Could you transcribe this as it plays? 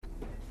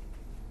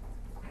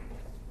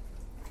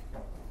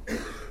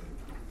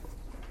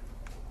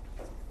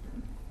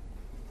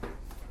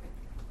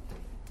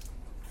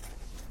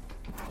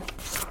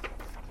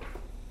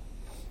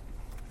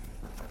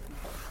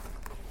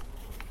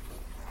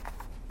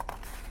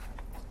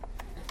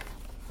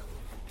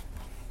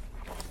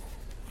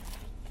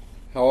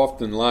How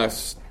often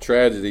life's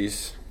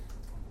tragedies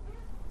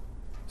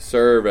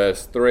serve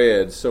as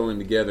threads sewing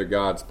together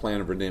God's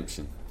plan of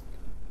redemption.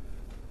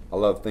 I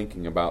love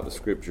thinking about the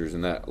scriptures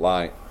in that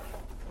light,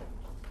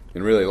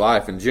 and really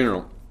life in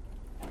general.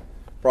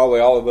 Probably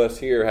all of us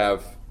here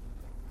have,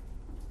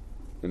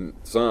 and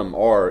some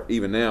are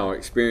even now,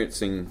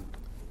 experiencing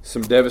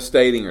some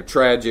devastating or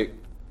tragic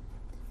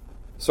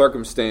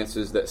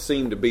circumstances that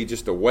seem to be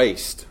just a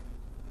waste.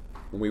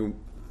 And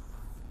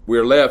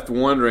we're left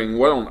wondering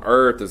what on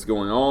earth is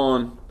going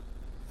on,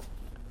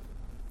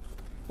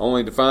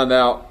 only to find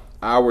out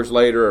hours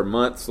later or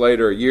months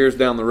later or years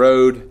down the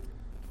road,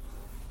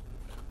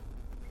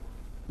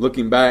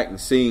 looking back and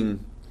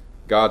seeing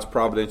God's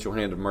providential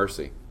hand of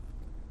mercy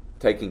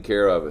taking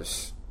care of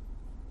us.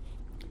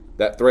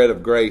 That thread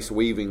of grace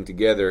weaving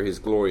together His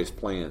glorious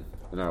plan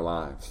in our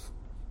lives.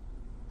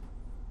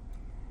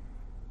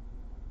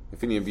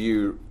 If any of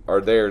you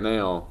are there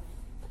now,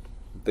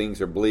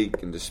 things are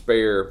bleak and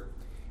despair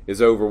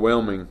is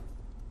overwhelming,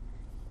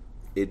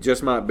 it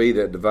just might be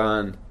that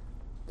the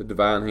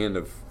divine hand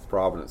of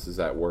providence is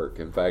at work.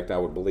 In fact, I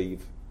would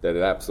believe that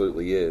it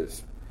absolutely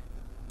is.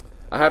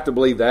 I have to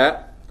believe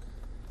that.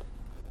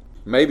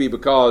 Maybe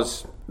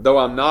because, though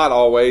I'm not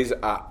always,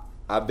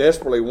 I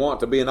desperately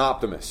want to be an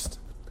optimist.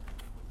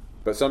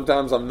 But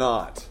sometimes I'm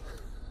not.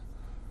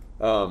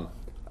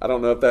 I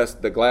don't know if that's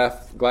the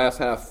glass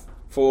half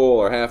full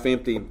or half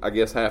empty. I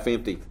guess half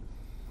empty.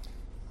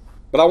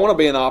 But I want to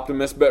be an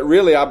optimist. But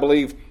really, I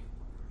believe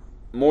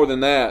more than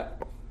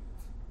that.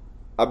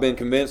 I've been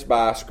convinced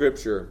by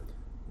Scripture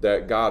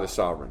that God is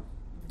sovereign.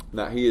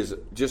 That He is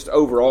just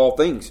over all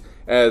things.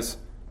 As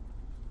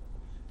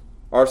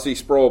R.C.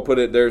 Sproul put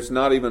it, there's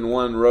not even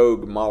one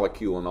rogue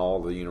molecule in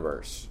all the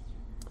universe.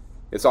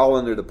 It's all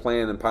under the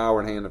plan and power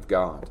and hand of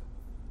God.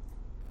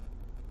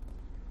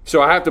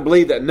 So I have to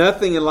believe that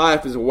nothing in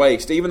life is a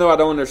waste, even though I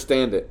don't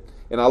understand it.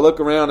 And I look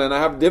around and I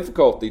have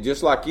difficulty,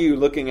 just like you,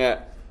 looking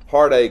at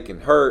heartache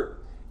and hurt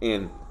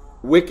and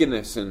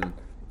wickedness and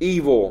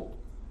evil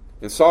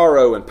and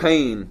sorrow and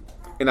pain,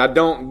 and I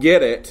don't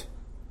get it.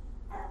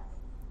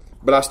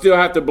 But I still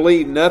have to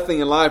believe nothing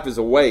in life is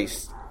a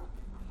waste.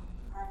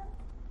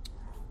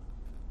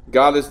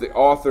 God is the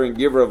author and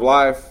giver of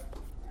life.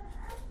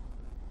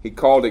 He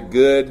called it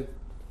good,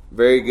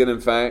 very good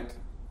in fact.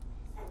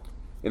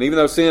 And even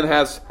though sin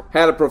has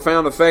had a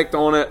profound effect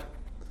on it,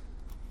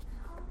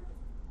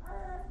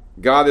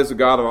 God is a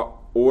God of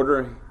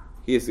order.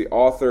 He is the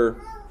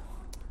author,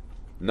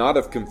 not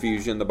of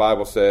confusion, the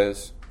Bible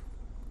says.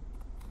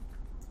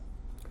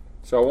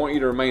 So I want you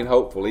to remain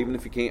hopeful, even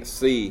if you can't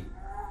see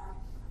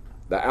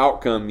the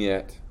outcome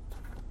yet.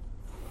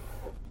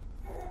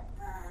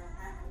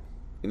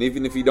 And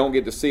even if you don't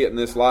get to see it in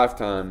this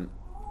lifetime,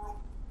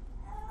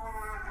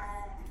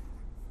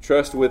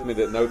 trust with me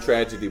that no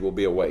tragedy will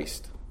be a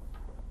waste.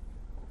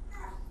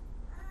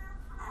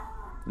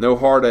 No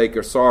heartache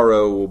or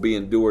sorrow will be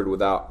endured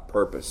without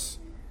purpose.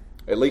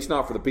 At least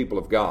not for the people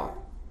of God.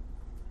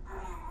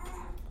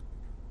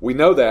 We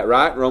know that,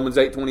 right? Romans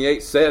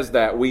 8:28 says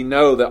that. We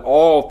know that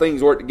all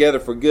things work together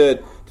for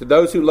good to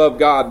those who love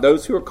God,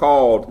 those who are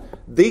called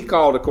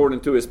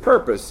according to His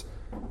purpose.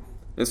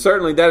 And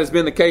certainly that has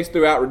been the case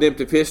throughout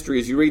redemptive history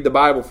as you read the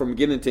Bible from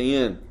beginning to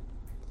end.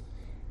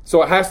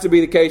 So it has to be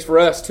the case for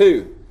us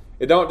too.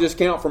 It don't just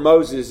count for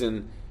Moses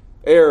and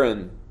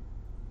Aaron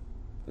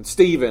and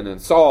Stephen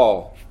and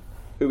Saul,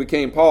 who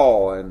became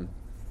Paul, and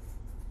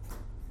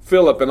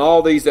Philip, and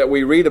all these that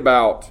we read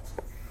about.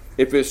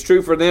 If it's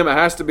true for them, it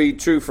has to be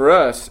true for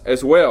us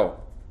as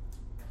well.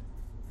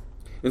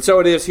 And so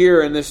it is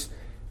here in this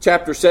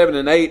chapter 7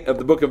 and 8 of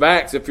the book of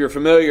Acts. If you're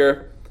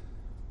familiar,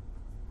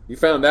 you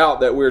found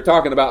out that we were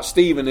talking about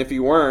Stephen if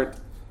you weren't.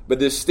 But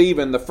this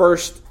Stephen, the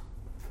first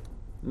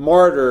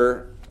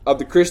martyr of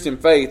the Christian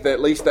faith, at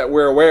least that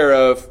we're aware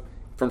of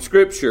from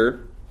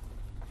Scripture,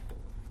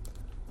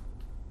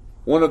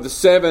 one of the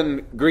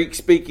 7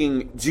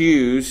 Greek-speaking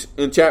Jews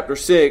in chapter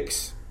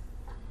 6,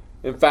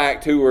 in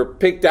fact, who were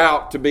picked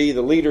out to be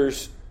the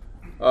leaders,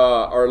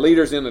 or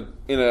leaders in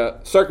a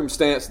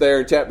circumstance there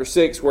in chapter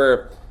 6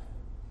 where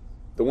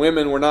the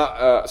women were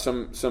not,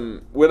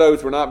 some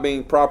widows were not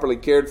being properly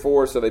cared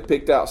for, so they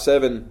picked out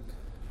 7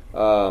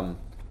 diakoni,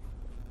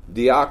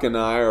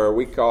 or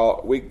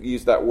we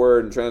use that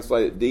word and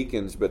translate it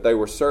deacons, but they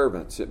were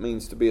servants. It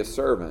means to be a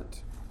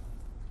servant.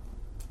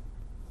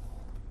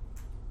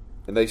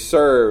 And they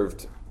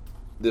served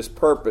this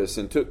purpose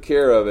and took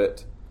care of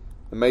it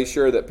and made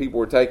sure that people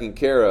were taken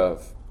care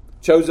of.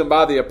 Chosen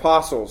by the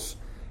apostles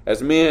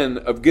as men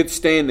of good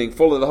standing,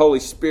 full of the Holy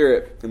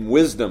Spirit and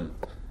wisdom.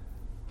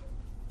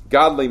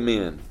 Godly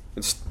men.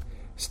 And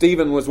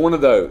Stephen was one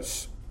of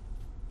those.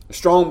 A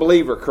strong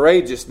believer,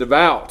 courageous,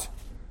 devout,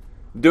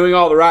 doing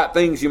all the right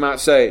things, you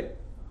might say.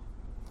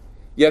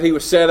 Yet he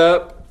was set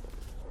up.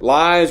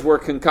 Lies were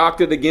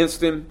concocted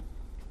against him.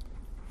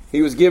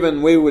 He was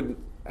given, we would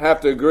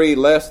have to agree,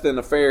 less than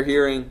a fair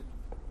hearing.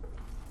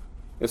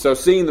 And so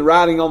seeing the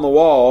writing on the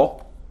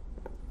wall,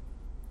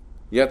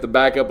 you have to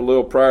back up a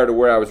little prior to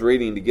where I was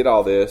reading to get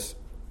all this.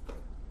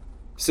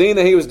 Seeing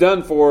that he was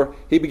done for,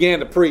 he began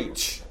to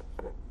preach.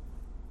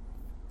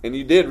 And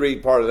you did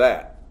read part of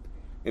that.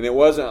 And it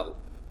wasn't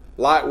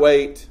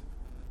lightweight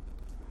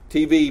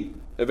TV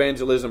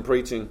evangelism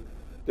preaching.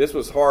 This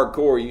was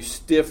hardcore. You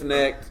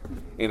stiff-necked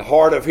and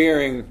hard of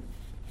hearing,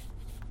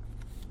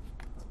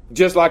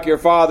 just like your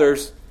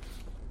fathers.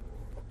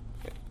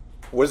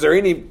 Was there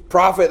any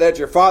prophet that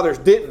your fathers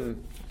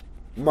didn't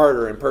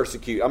murder and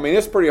persecute? I mean,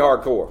 it's pretty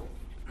hardcore.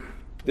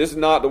 This is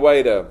not the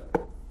way to...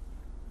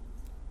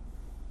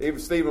 Even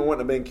Stephen wouldn't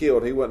have been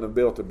killed. He wouldn't have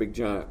built a big,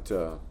 giant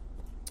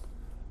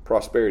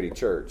prosperity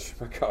church,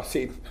 because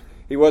he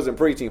wasn't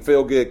preaching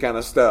feel-good kind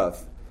of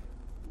stuff.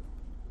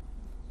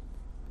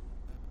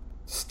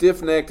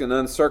 Stiff-necked and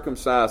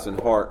uncircumcised in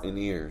heart and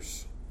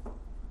ears.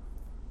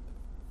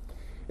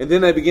 And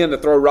then they began to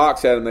throw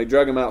rocks at him. They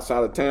drug him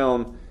outside of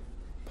town,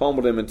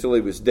 pummeled him until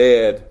he was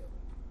dead.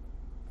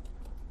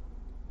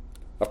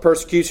 A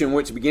persecution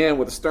which began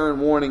with a stern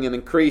warning and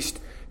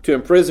increased to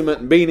imprisonment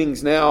and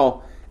beatings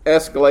now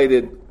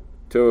escalated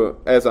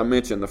to, as I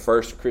mentioned, the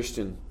first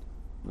Christian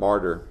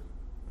martyr.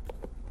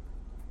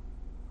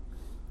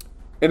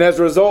 And as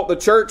a result, the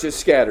church is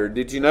scattered.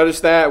 Did you notice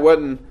that? It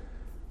wasn't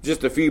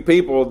just a few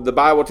people. The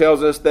Bible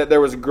tells us that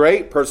there was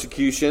great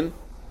persecution,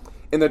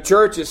 and the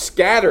church is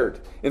scattered.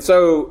 And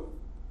so,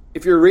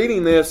 if you're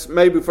reading this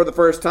maybe for the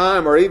first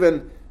time, or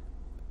even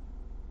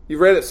you've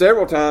read it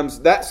several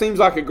times, that seems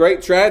like a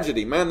great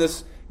tragedy. Man,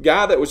 this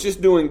guy that was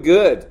just doing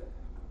good,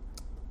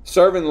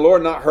 serving the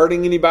Lord, not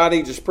hurting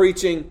anybody, just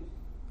preaching,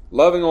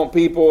 loving on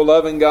people,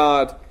 loving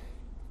God,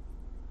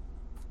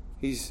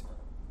 he's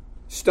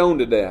stoned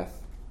to death.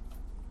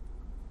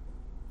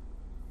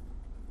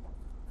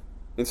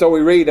 And so we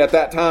read, at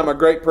that time a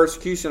great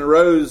persecution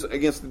arose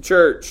against the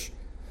church,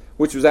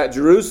 which was at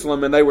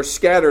Jerusalem, and they were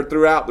scattered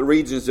throughout the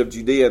regions of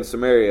Judea and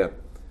Samaria,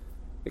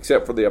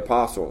 except for the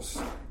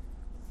apostles.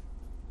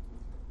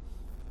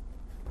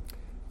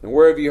 And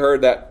where have you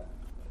heard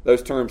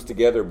those terms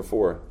together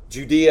before?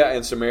 Judea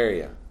and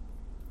Samaria.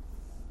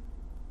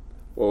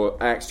 Well,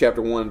 Acts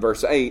chapter 1,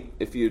 verse 8,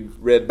 if you'd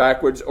read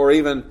backwards, or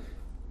even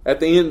at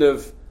the end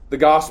of the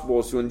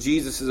Gospels when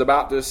Jesus is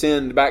about to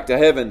ascend back to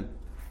heaven.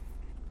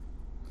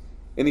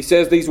 And he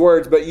says these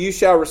words, "But you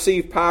shall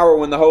receive power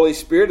when the Holy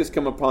Spirit has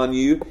come upon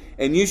you,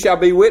 and you shall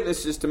be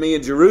witnesses to me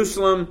in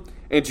Jerusalem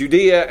and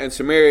Judea and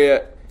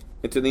Samaria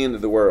and to the end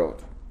of the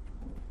world."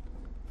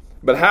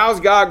 But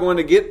how's God going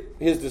to get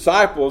his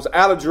disciples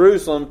out of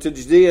Jerusalem to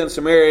Judea and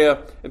Samaria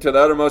and to the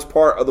uttermost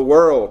part of the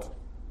world?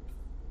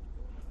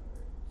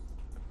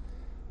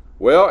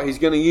 Well, he's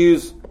going to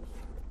use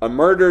a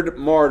murdered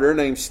martyr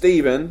named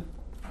Stephen,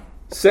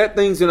 set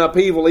things in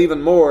upheaval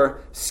even more,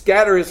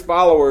 scatter his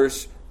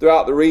followers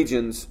throughout the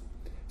regions.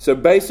 So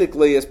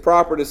basically, it's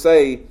proper to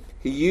say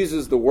he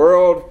uses the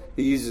world,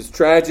 he uses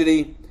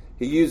tragedy,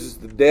 he uses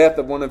the death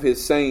of one of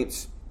his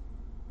saints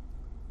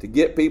to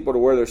get people to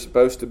where they're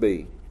supposed to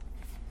be.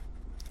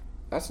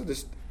 That's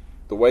just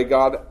the way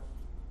God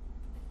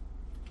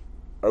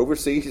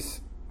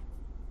oversees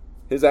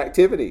his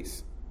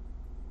activities.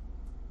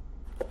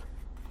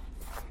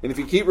 And if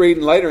you keep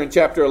reading later in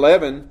chapter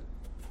 11,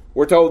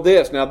 we're told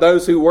this: "Now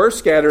those who were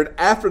scattered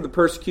after the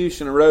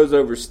persecution arose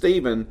over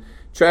Stephen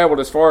traveled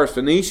as far as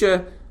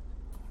Phoenicia,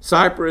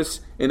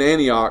 Cyprus, and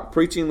Antioch,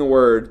 preaching the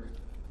word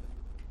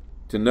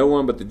to no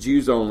one but the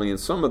Jews only. And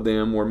some of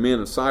them were men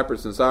of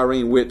Cyprus and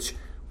Cyrene, which,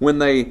 when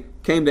they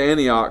came to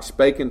Antioch,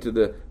 spake unto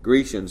the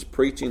Grecians,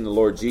 preaching the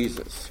Lord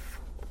Jesus."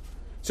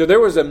 So there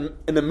was an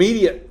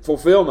immediate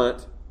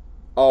fulfillment,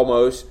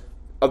 almost,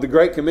 of the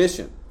Great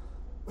Commission.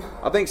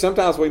 I think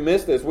sometimes we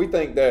miss this. We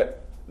think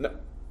that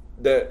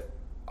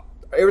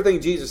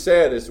everything Jesus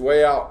said is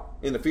way out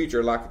in the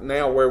future, like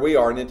now where we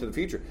are and into the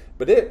future.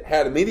 But it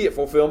had immediate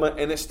fulfillment,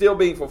 and it's still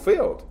being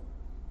fulfilled.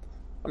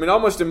 I mean,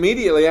 almost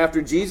immediately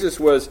after Jesus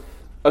was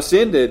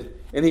ascended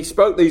and he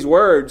spoke these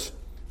words,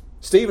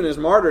 Stephen is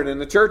martyred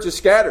and the church is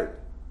scattered.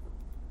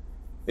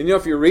 And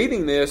if you're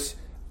reading this,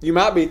 you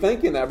might be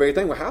thinking that very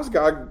thing. Well, how's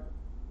God,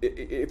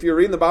 if you're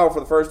reading the Bible for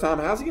the first time,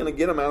 how's he going to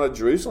get them out of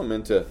Jerusalem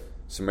into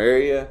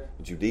Samaria,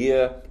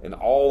 Judea, and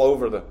all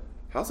over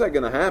how's that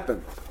going to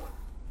happen?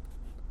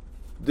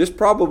 This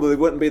probably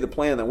wouldn't be the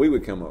plan that we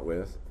would come up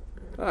with.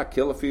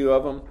 Kill a few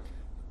of them,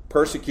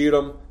 persecute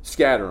them,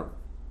 scatter them.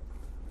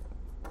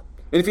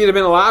 And if you'd have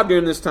been alive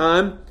during this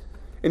time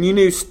and you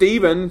knew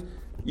Stephen,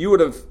 you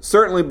would have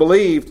certainly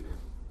believed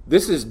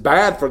this is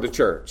bad for the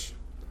church.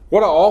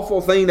 What an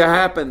awful thing to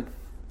happen.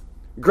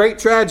 Great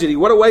tragedy.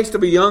 What a waste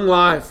of a young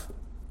life.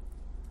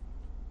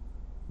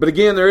 But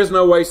again, there is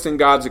no waste in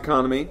God's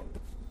economy.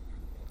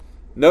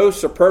 No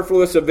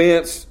superfluous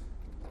events.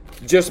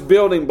 Just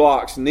building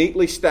blocks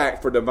neatly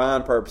stacked for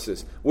divine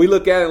purposes. We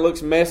look at it, it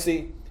looks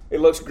messy, it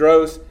looks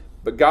gross,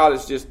 but God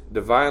is just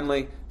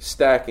divinely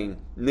stacking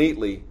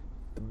neatly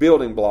the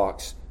building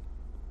blocks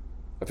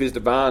of his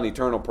divine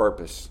eternal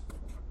purpose.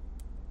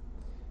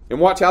 And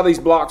watch how these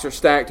blocks are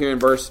stacked here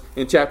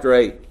in chapter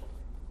 8.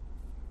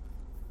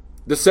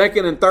 The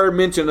second and third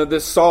mention of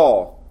this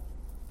Saul.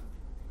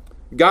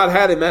 God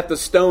had him at the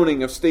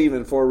stoning of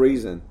Stephen for a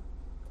reason.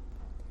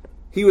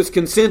 He was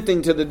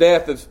consenting to the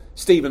death of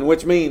Stephen,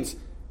 which means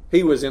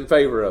he was in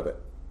favor of it.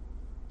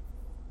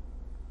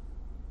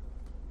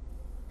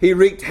 He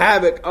wreaked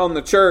havoc on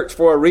the church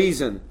for a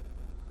reason.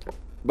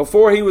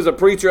 Before he was a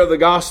preacher of the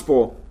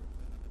gospel,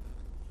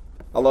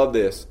 I love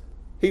this,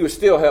 he was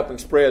still helping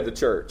spread the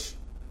church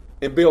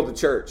and build the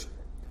church.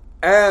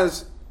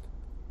 As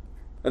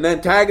an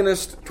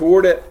antagonist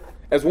toward it,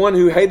 as one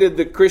who hated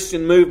the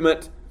Christian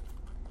movement,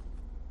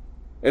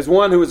 as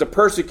one who was a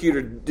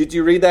persecutor. Did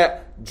you read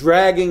that?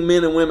 Dragging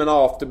men and women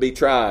off to be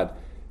tried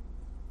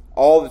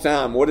all the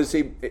time. What is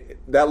he?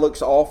 That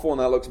looks awful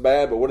and that looks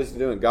bad, but what is he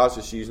doing? God's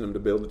just using them to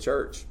build the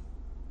church.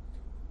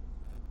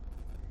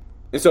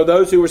 And so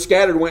those who were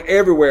scattered went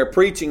everywhere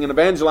preaching and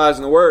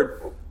evangelizing the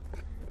word.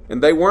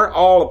 And they weren't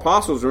all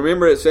apostles.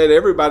 Remember, it said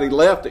everybody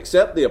left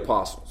except the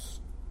apostles.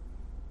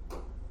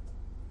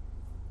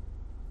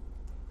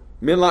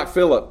 Men like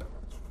Philip.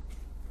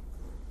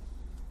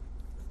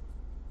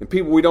 And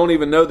people we don't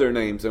even know their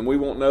names, and we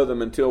won't know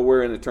them until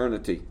we're in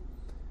eternity,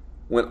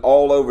 went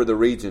all over the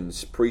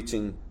regions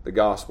preaching the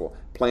gospel,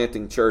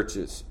 planting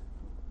churches.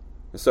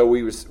 And so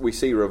we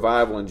see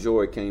revival and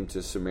joy came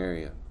to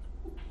Samaria.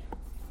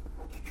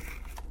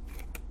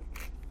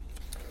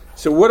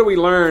 So what do we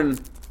learn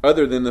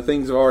other than the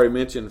things I've already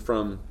mentioned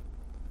from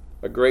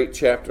a great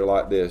chapter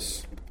like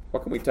this?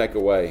 What can we take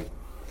away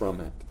from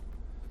it?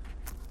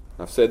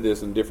 I've said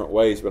this in different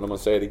ways, but I'm going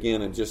to say it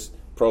again and just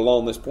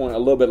prolong this point a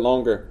little bit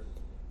longer.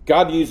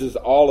 God uses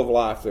all of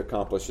life to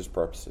accomplish His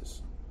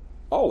purposes.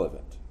 All of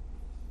it.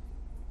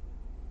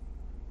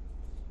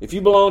 If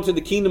you belong to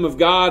the kingdom of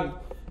God,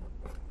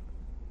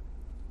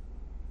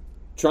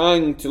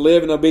 trying to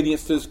live in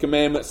obedience to His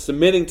commandments,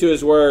 submitting to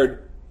His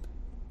word,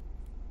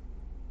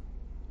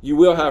 you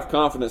will have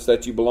confidence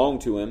that you belong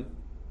to Him.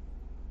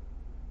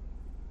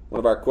 One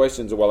of our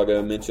questions a while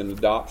ago mentioned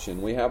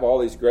adoption. We have all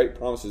these great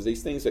promises,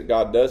 these things that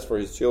God does for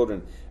His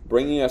children,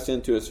 bringing us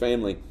into His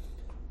family,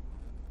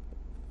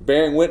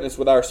 bearing witness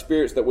with our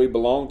spirits that we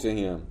belong to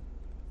Him,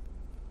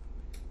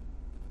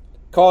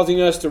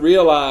 causing us to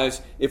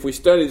realize, if we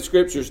study the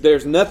Scriptures,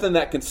 there's nothing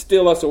that can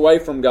steal us away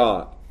from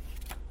God.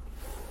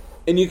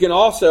 And you can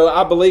also,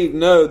 I believe,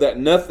 know that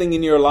nothing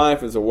in your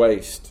life is a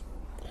waste.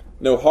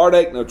 No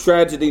heartache, no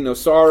tragedy, no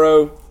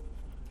sorrow.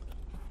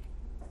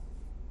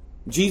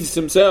 Jesus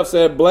Himself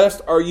said,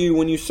 "Blessed are you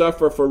when you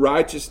suffer for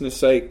righteousness'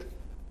 sake,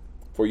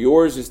 for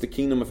yours is the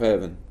kingdom of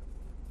heaven."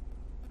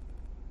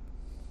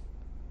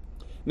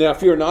 Now,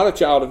 if you're not a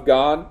child of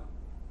God,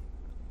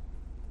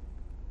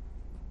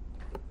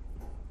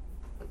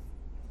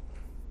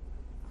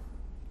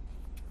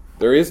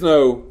 there is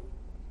no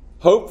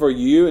hope for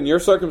you, and your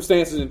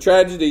circumstances and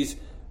tragedies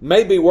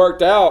may be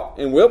worked out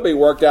and will be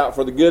worked out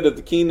for the good of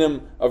the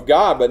kingdom of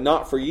God, but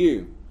not for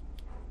you.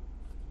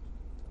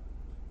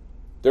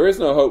 There is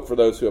no hope for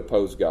those who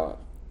oppose God.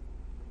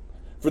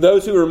 For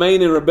those who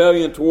remain in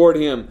rebellion toward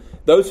Him,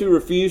 those who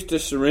refuse to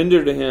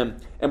surrender to Him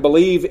and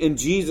believe in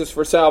Jesus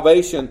for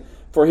salvation,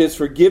 for His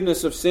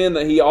forgiveness of sin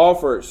that He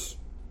offers.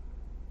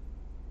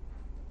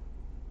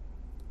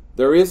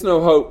 There is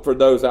no hope for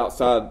those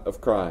outside of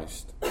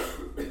Christ.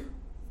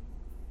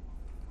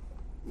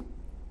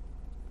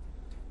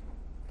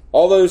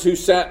 All those who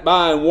sat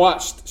by and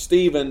watched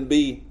Stephen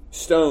be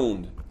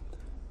stoned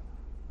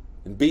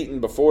and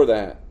beaten before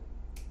that,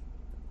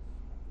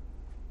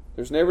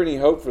 there's never any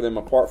hope for them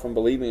apart from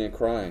believing in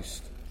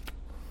Christ.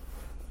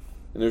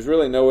 And there's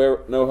really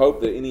no hope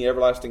that any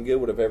everlasting good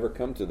would have ever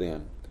come to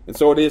them. And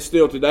so it is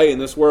still today in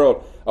this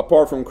world.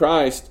 Apart from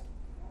Christ,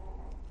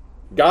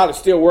 God is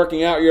still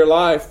working out your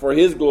life for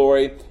His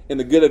glory and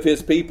the good of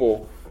His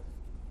people.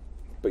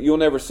 But you'll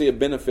never see a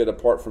benefit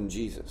apart from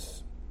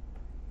Jesus.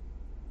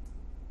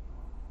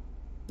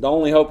 The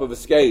only hope of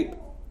escape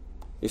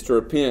is to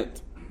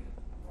repent.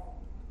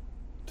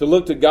 To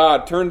look to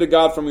God, turn to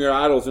God from your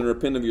idols and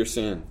repent of your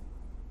sin.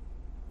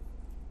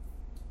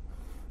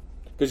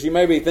 Because you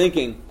may be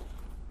thinking,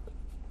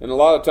 and a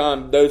lot of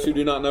times those who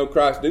do not know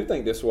Christ do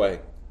think this way.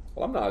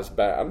 Well, I'm not as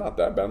bad. I'm not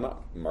that bad. I'm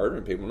not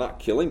murdering people. I'm not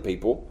killing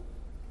people.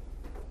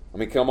 I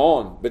mean, come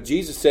on. But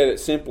Jesus said it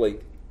simply.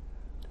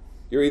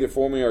 You're either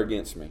for me or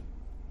against me.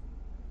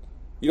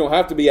 You don't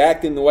have to be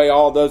acting the way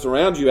all those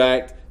around you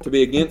act to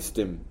be against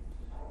Him.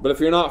 But if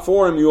you're not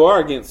for Him, you are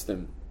against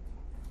Him.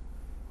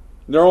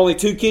 And there are only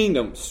two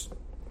kingdoms.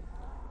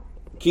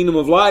 The kingdom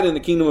of light and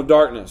the kingdom of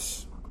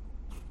darkness.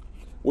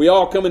 We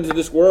all come into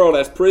this world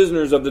as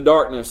prisoners of the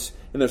darkness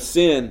and of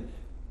sin,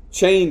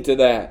 chained to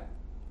that.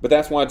 But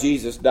that's why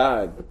Jesus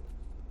died.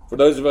 For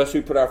those of us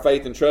who put our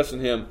faith and trust in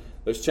Him,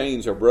 those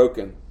chains are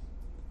broken.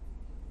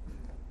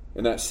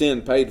 And that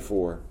sin paid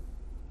for.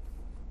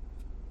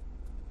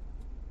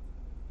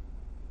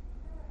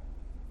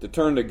 To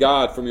turn to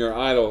God from your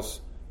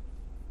idols,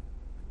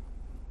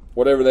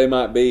 whatever they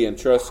might be, and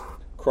trust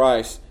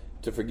Christ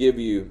to forgive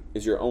you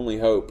is your only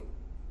hope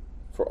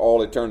for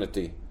all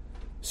eternity.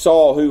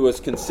 Saul, who was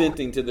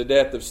consenting to the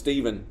death of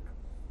Stephen,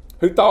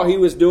 who thought he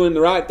was doing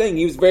the right thing.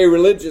 He was very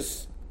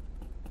religious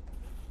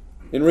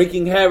and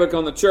wreaking havoc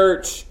on the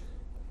church.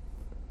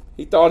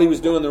 He thought he was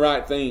doing the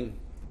right thing,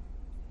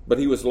 but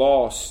he was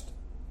lost.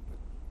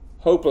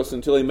 hopeless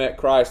until he met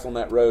Christ on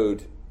that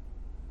road.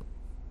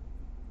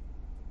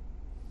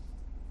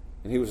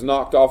 And he was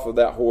knocked off of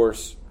that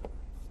horse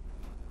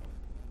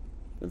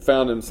and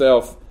found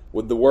himself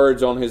with the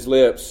words on his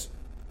lips,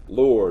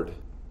 Lord. It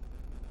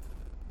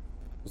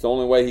was the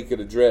only way he could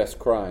address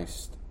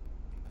Christ.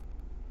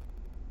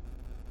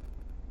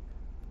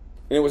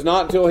 And it was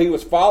not until he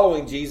was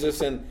following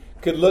Jesus and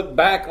could look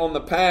back on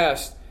the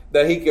past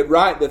that he could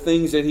write the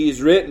things that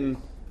he's written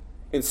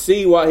and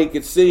see what he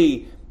could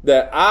see,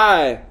 that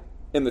I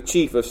am the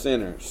chief of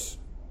sinners.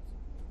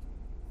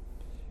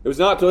 It was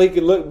not until he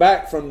could look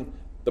back from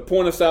the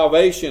point of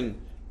salvation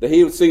that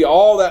he would see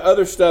all that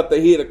other stuff that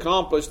he had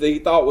accomplished that he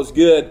thought was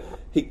good.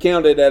 He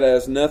counted that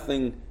as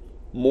nothing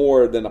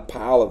more than a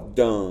pile of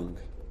dung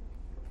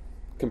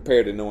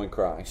compared to knowing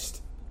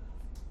Christ.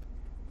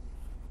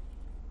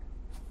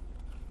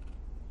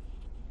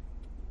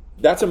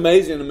 That's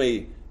amazing to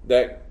me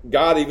that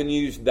God even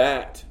used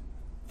that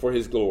for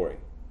His glory.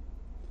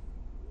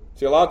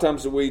 See, a lot of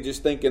times we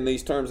just think in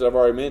these terms that I've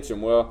already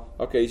mentioned. Well,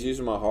 okay, He's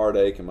using my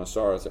heartache and my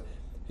sorrows.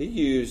 He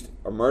used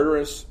a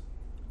murderous,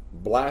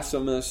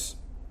 blasphemous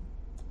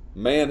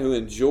man who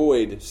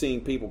enjoyed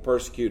seeing people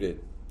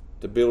persecuted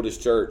to build His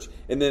church,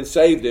 and then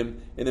saved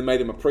him, and then made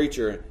him a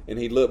preacher, and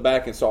he looked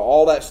back and saw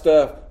all that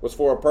stuff was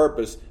for a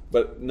purpose,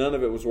 but none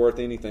of it was worth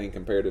anything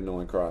compared to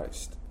knowing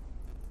Christ.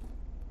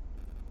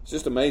 It's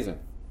just amazing.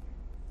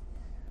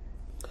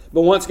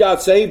 But once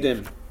God saved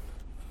him,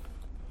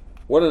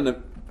 what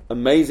an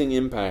amazing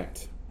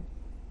impact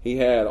he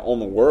had on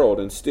the world,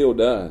 and still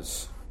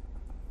does.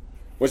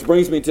 Which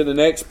brings me to the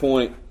next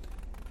point.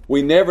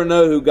 We never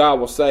know who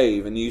God will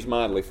save and use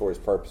mightily for His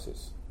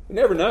purposes. We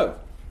never know.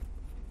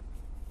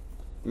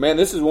 Man,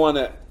 this is one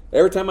that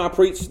every time I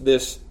preach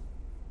this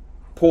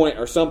point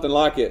or something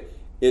like it,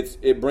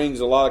 it brings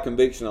a lot of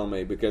conviction on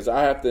me, because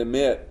I have to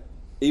admit,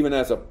 even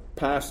as a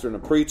pastor and a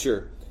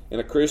preacher and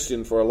a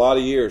Christian for a lot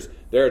of years,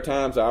 there are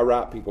times I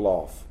write people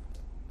off.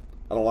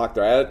 I don't like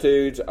their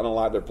attitudes. I don't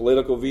like their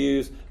political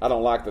views. I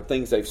don't like the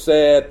things they've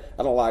said.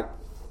 I don't like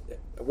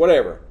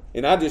whatever.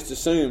 And I just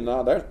assume,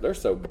 no, they're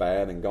so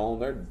bad and gone.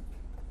 They're,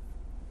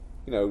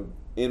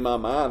 in my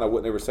mind, I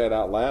wouldn't ever say it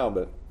out loud,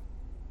 but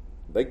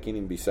they can't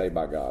even be saved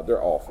by God.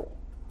 They're awful.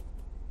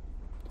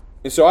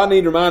 And so I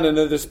need reminding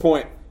at this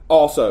point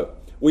also.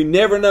 We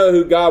never know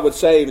who God would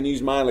save and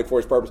use mightily for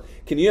His purpose.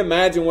 Can you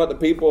imagine what the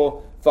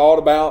people thought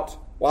about?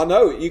 Well, I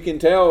know you can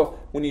tell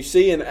when you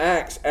see in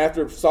Acts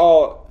after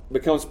Saul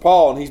becomes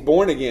Paul and he's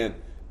born again.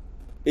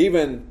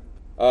 Even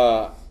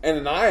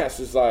Ananias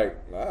is like,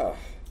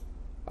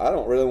 I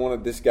don't really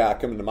want this guy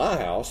coming to my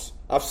house.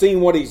 I've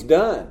seen what he's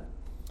done.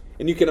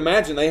 And you can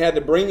imagine they had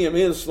to bring him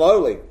in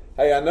slowly.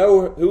 Hey, I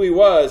know who he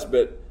was,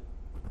 but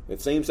it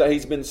seems that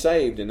he's been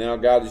saved, and now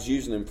God is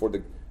using him for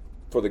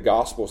the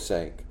gospel's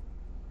sake.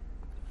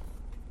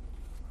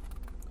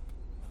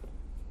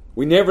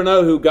 We never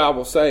know who God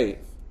will save.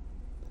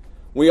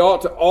 We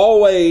ought to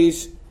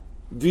always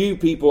view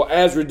people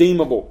as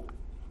redeemable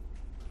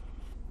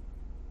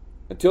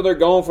until they're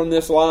gone from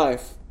this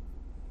life,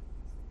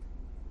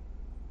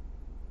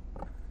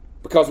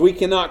 because we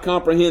cannot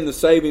comprehend the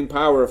saving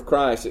power of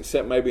Christ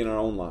except maybe in our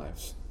own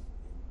lives.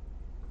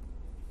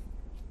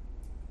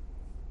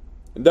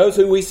 And those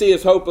who we see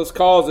as hopeless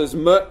causes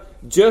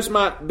just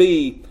might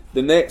be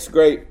the next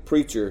great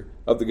preacher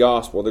of the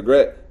gospel,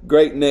 the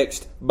great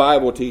next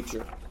Bible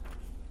teacher,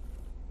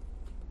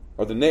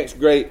 or the next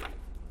great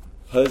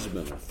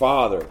husband or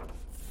father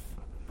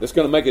that's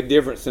going to make a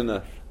difference in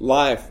the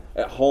life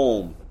at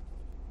home.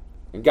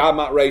 And God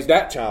might raise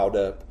that child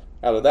up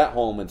out of that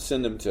home and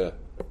send him to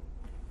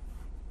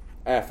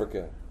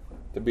Africa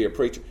to be a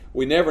preacher.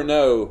 We never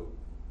know,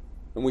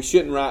 and we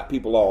shouldn't write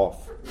people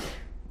off.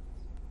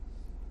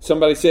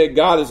 Somebody said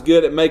God is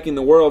good at making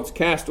the world's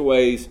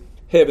castaways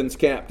heaven's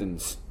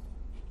captains.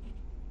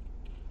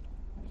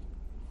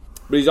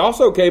 But He's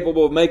also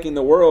capable of making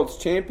the world's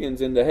champions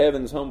into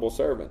heaven's humble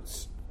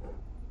servants.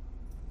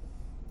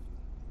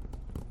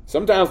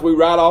 Sometimes we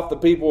write off the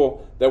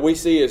people that we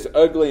see as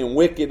ugly and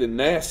wicked and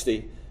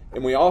nasty,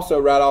 and we also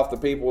write off the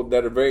people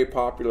that are very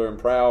popular and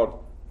proud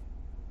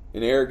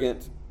and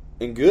arrogant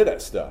and good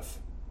at stuff.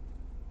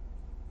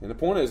 And the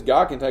point is,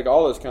 God can take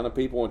all those kind of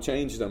people and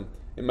change them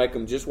and make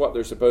them just what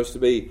they're supposed to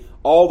be,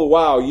 all the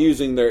while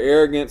using their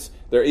arrogance,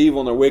 their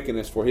evil, and their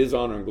wickedness for His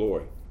honor and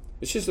glory.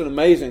 It's just an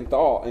amazing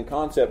thought and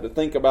concept to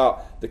think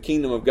about the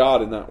kingdom of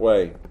God in that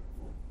way.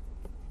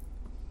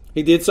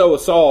 He did so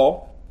with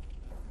Saul.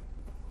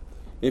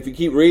 If you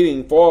keep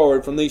reading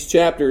forward from these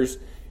chapters,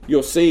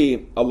 you'll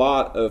see a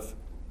lot of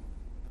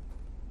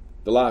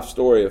the life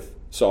story of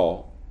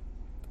Saul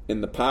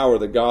and the power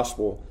of the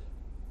gospel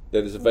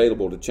that is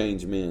available to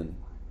change men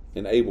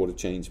and able to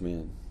change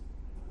men.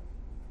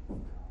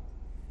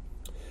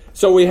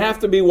 So we have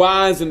to be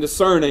wise and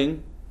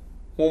discerning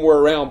when we're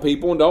around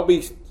people, and don't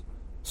be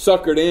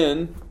suckered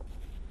in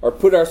or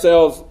put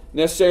ourselves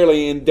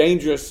necessarily in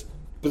dangerous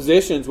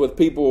positions with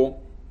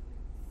people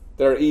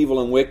that are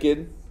evil and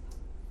wicked.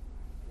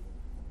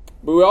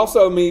 But we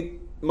also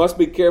must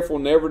be careful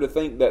never to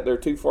think that they're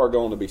too far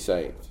gone to be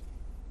saved.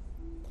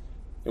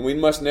 And we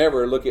must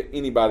never look at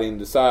anybody and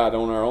decide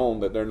on our own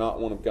that they're not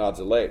one of God's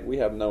elect. We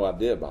have no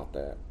idea about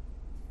that.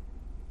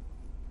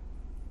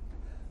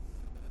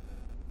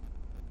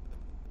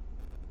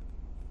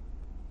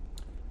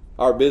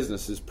 Our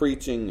business is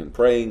preaching and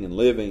praying and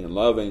living and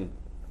loving,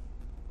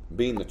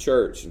 being the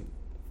church and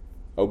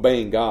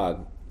obeying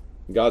God.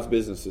 God's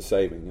business is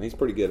saving, and He's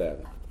pretty good at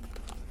it.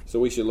 So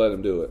we should let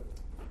Him do it.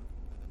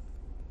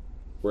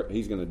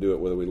 He's going to do it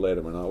whether we let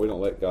Him or not. We don't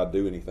let God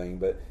do anything,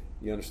 but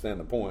you understand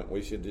the point.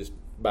 We should just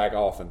back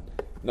off and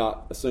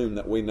not assume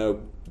that we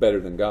know better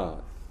than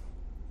God.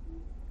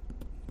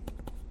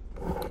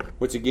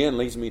 Which again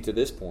leads me to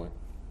this point.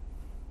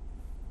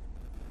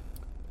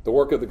 The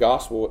work of the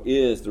gospel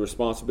is the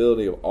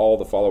responsibility of all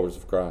the followers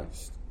of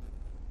Christ.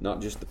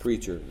 Not just the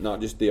preacher, not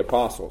just the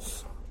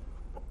apostles.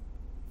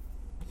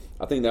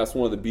 I think that's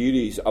one of the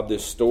beauties of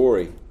this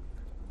story.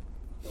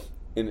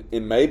 And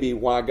maybe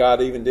why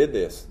God even did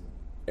this.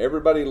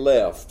 Everybody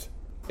left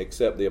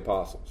except the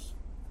apostles.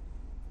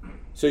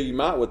 So you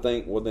would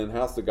think, well then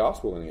how's the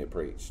gospel going to get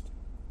preached?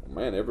 Well,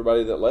 man,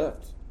 everybody that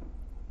left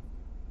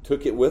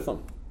took it with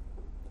them.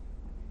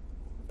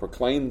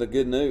 Proclaimed the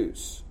good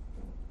news.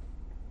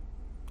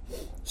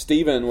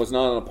 Stephen was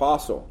not an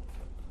apostle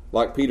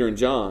like Peter and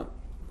John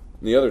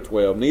and the other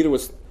 12. Neither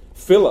was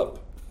Philip.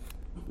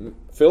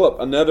 Philip,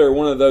 another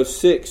one of those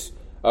six,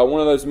 one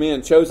of those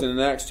men chosen in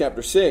Acts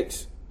chapter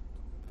 6.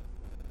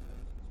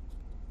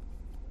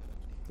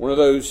 One of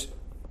those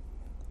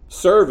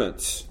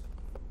servants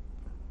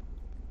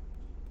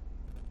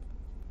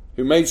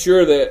who made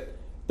sure that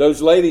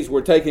those ladies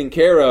were taken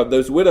care of,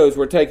 those widows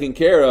were taken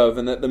care of,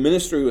 and that the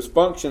ministry was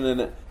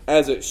functioning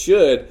as it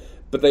should.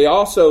 But they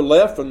also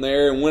left from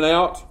there and went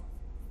out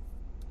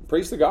and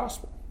preached the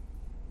gospel.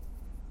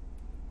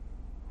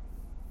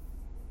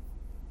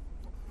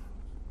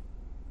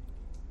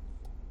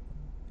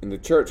 And the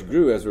church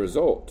grew as a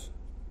result.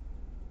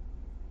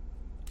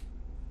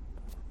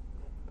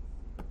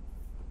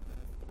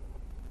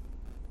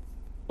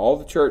 All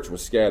the church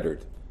was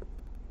scattered.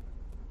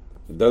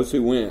 And those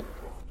who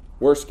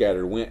were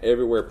scattered, went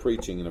everywhere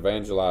preaching and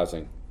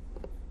evangelizing.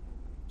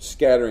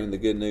 Scattering the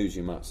good news,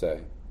 you might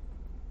say.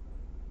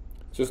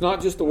 So it's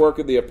not just the work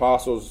of the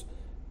apostles.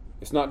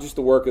 It's not just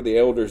the work of the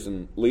elders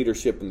and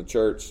leadership in the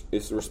church.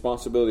 It's the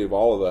responsibility of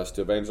all of us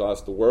to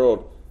evangelize the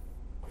world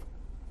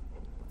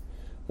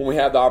when we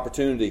have the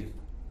opportunity.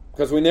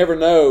 Because we never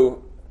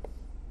know,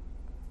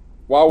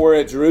 while we're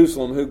at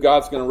Jerusalem, who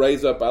God's going to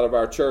raise up out of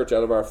our church,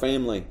 out of our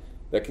family,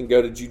 that can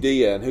go to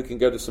Judea, and who can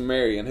go to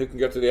Samaria, and who can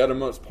go to the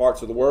uttermost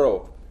parts of the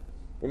world.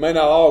 We may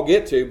not all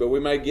get to, but we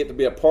may get to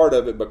be a part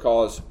of it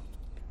because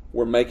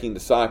we're making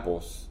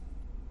disciples,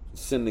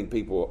 sending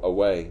people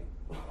away.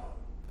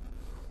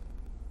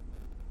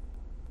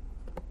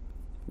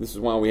 This is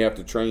why we have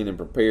to train and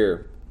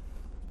prepare.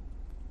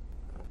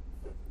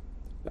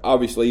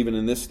 Obviously, even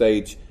in this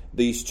stage,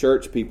 these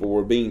church people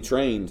were being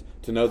trained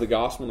to know the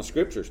gospel and the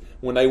scriptures.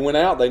 When they went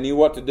out, they knew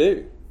what to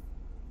do.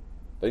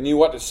 They knew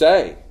what to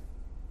say.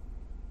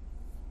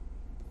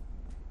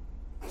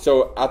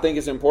 So I think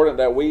it's important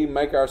that we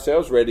make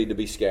ourselves ready to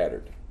be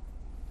scattered.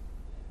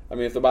 I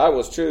mean, if the Bible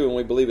is true, and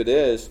we believe it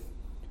is,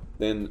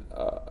 then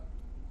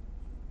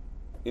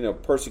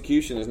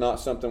persecution is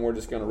not something we're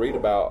just going to read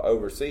about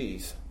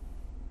overseas.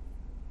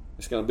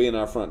 It's going to be in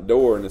our front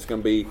door, and it's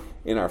going to be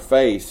in our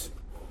face.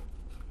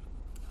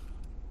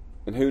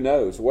 And who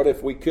knows? What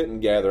if we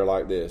couldn't gather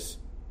like this?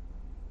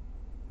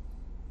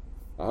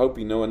 I hope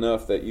you know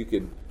enough that you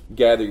could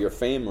gather your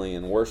family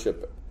and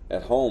worship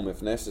at home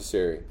if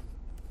necessary.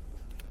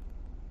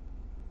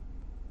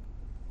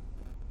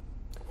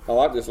 I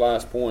like this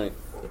last point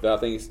that I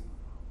think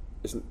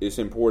it's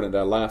important,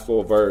 that last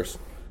little verse,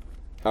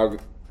 how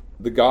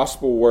the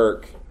gospel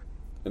work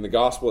and the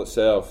gospel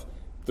itself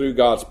through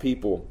God's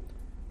people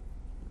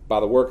by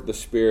the work of the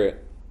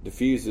Spirit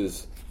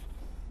diffuses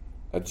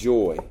a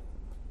joy.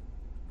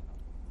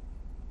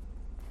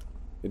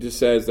 It just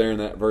says there in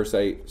that verse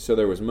 8, so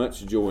there was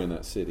much joy in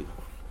that city.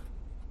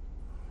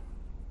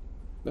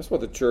 That's what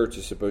the church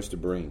is supposed to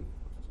bring.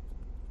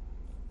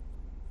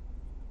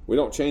 We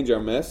don't change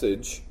our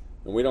message,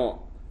 and we don't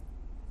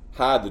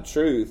hide the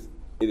truth.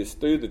 It is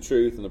through the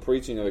truth and the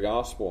preaching of the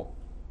gospel.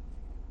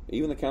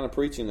 Even the kind of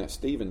preaching that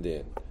Stephen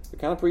did. The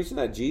kind of preaching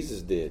that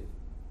Jesus did.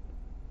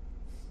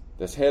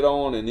 That's head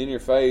on and in your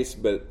face,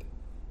 but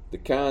the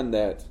kind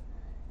that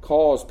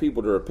calls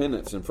people to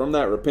repentance. And from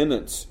that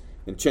repentance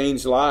and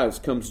changed lives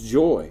comes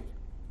joy.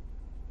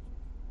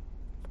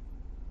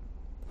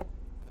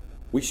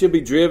 We should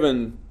be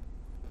driven,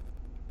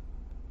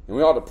 and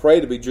we ought to pray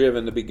to be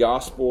driven to be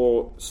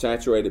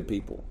gospel-saturated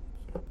people.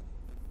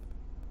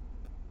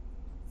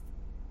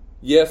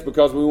 Yes,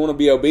 because we want to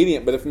be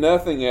obedient, but if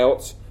nothing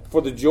else,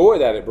 for the joy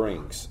that it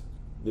brings.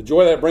 The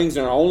joy that it brings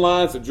in our own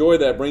lives, the joy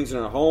that it brings in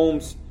our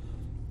homes,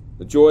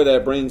 the joy that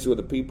it brings with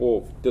the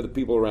people, to the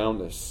people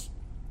around us.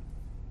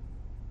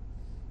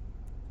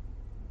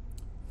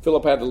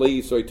 Philip had to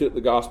leave, so he took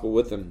the gospel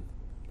with him.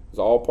 It was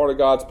all part of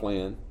God's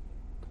plan.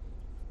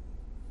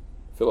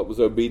 Philip was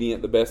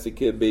obedient the best he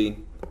could be.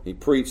 He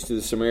preached to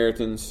the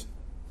Samaritans.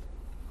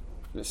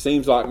 And it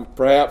seems like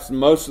perhaps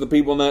most of the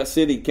people in that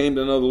city came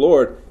to know the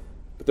Lord,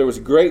 but there was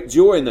great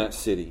joy in that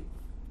city.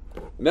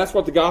 And that's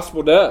what the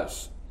gospel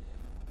does.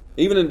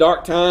 Even in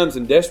dark times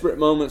and desperate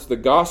moments, the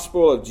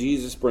gospel of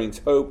Jesus brings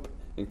hope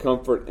and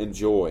comfort and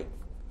joy.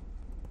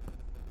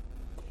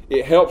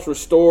 It helps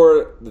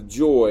restore the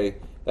joy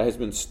that has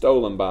been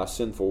stolen by a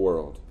sinful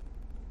world.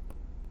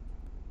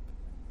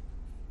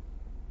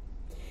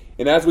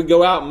 And as we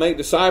go out and make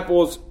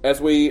disciples,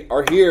 as we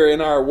are here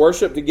in our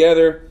worship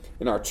together,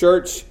 in our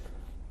church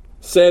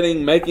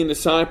setting, making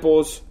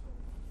disciples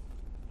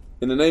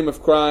in the name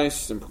of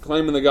Christ and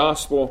proclaiming the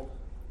gospel,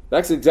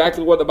 that's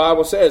exactly what the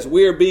Bible says.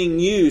 We are being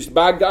used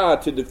by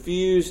God to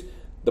diffuse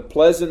the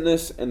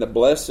pleasantness and the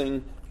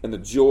blessing and the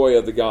joy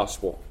of the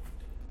gospel.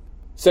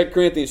 2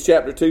 Corinthians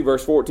chapter 2,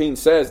 verse 14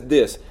 says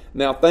this,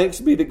 "Now thanks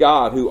be to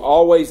God who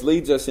always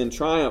leads us in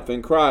triumph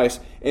in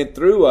Christ and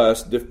through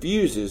us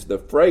diffuses the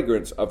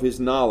fragrance of His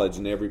knowledge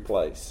in every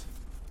place."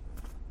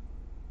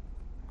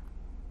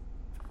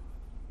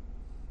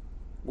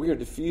 We are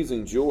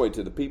diffusing joy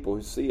to the people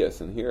who see us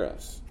and hear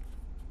us.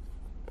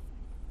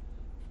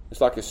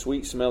 It's like a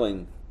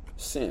sweet-smelling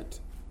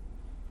scent.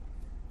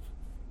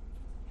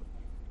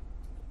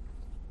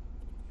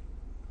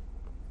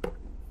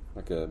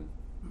 Like a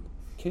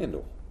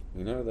candle.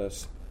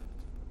 It's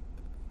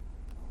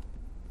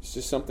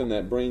just something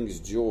that brings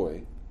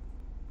joy.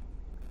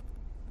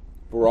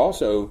 But we're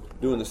also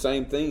doing the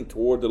same thing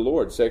toward the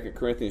Lord. 2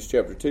 Corinthians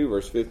chapter 2,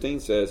 verse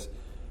 15 says,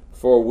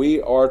 "For we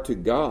are to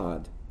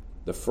God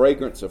the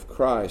fragrance of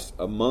Christ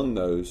among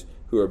those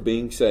who are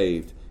being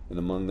saved and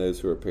among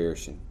those who are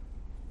perishing."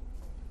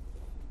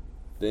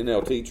 The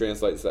NLT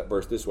translates that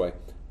verse this way: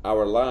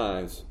 "Our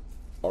lives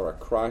are a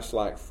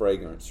Christ-like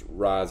fragrance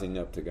rising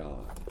up to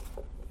God."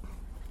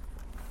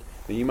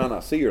 Now, you might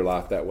not see your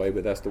life that way,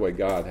 but that's the way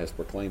God has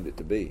proclaimed it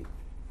to be.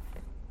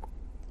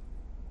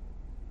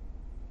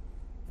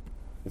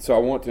 And so I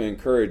want to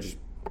encourage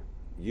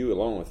you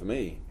along with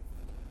me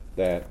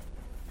that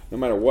no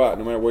matter what,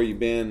 no matter where you've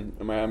been,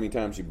 no matter how many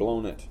times you've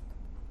blown it,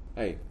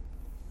 hey,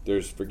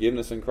 there's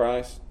forgiveness in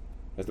Christ.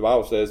 As the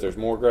Bible says, there's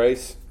more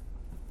grace.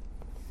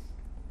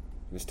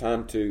 It's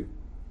time to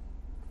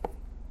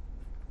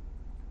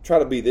try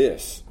to be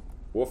this.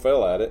 We'll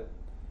fail at it.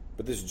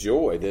 But this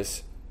joy,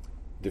 this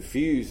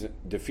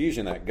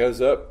diffusion that goes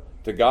up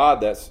to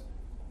God, that's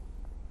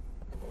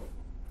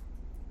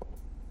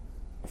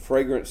a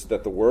fragrance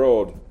that the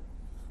world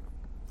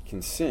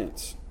can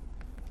sense.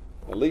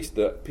 At least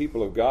the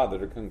people of God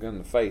that are going to come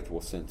to faith will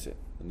sense it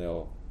and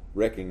they'll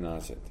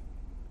recognize it.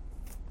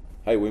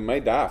 Hey, we may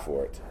die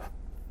for it,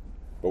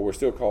 but we're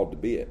still called to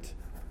be it.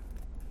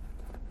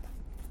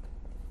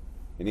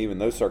 And even in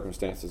those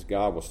circumstances,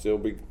 God will still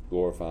be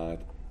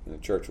glorified and the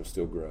church will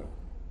still grow.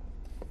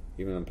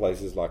 Even in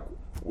places like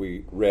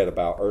we read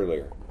about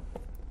earlier,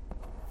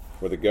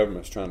 where the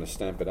government's trying to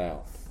stamp it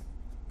out,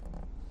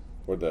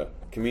 where the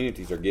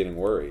communities are getting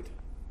worried.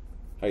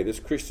 Hey, this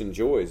Christian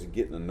joy is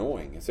getting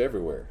annoying. It's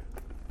everywhere.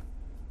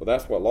 Well,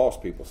 that's what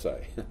lost people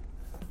say.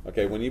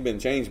 Okay, when you've been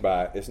changed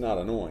by it, it's not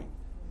annoying.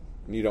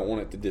 And you don't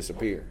want it to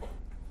disappear.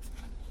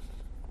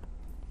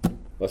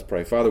 Let's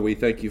pray. Father, we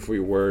thank you for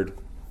your word.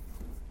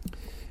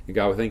 And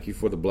God, we thank you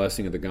for the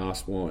blessing of the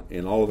gospel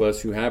and all of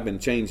us who have been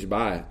changed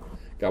by it.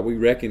 God, we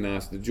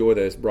recognize the joy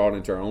that it's brought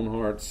into our own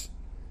hearts.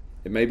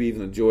 It may be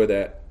even the joy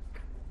that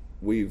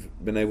we've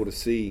been able to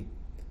see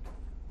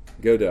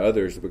go to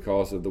others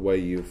because of the way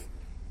you've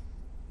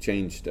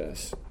changed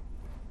us.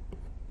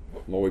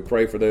 Lord, we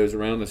pray for those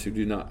around us who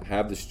do not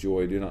have this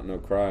joy, do not know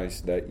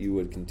Christ, that you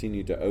would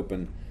continue to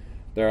open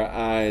their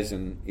eyes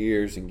and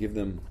ears and give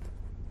them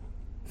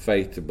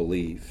faith to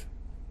believe.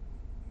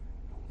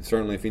 And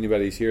certainly if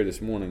anybody's here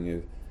this morning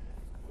who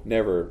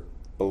never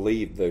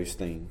believed those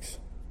things,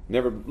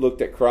 never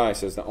looked at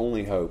Christ as the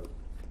only hope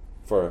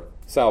for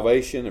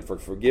salvation and for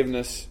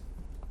forgiveness,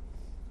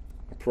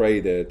 I pray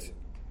that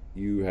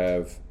you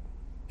have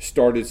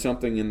started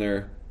something in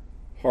their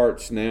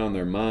hearts now, in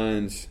their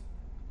minds,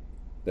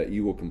 that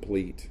you will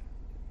complete.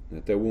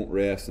 That they won't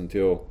rest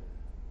until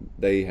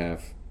they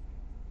have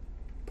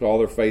put all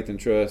their faith and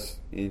trust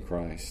in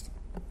Christ.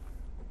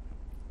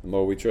 And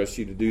Lord, we trust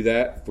you to do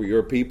that for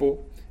your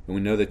people, and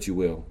we know that you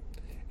will.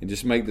 And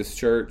just make this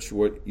church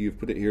what you've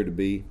put it here to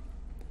be.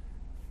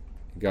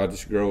 God,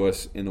 just grow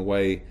us in a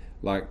way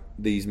like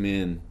these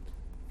men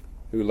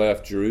who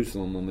left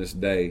Jerusalem on this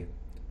day,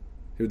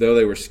 who though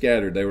they were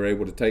scattered, they were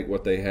able to take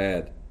what they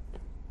had,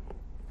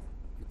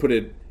 put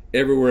it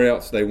everywhere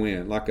else they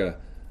went, like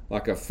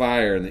a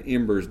fire and the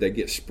embers that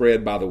get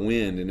spread by the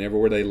wind, and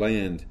everywhere they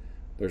land,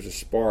 there's a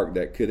spark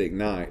that could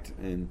ignite.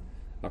 And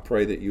I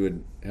pray that you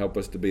would help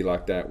us to be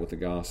like that with the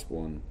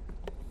gospel and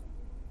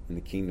in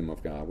the kingdom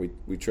of God.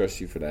 We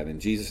trust you for that. In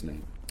Jesus'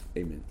 name,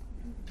 amen.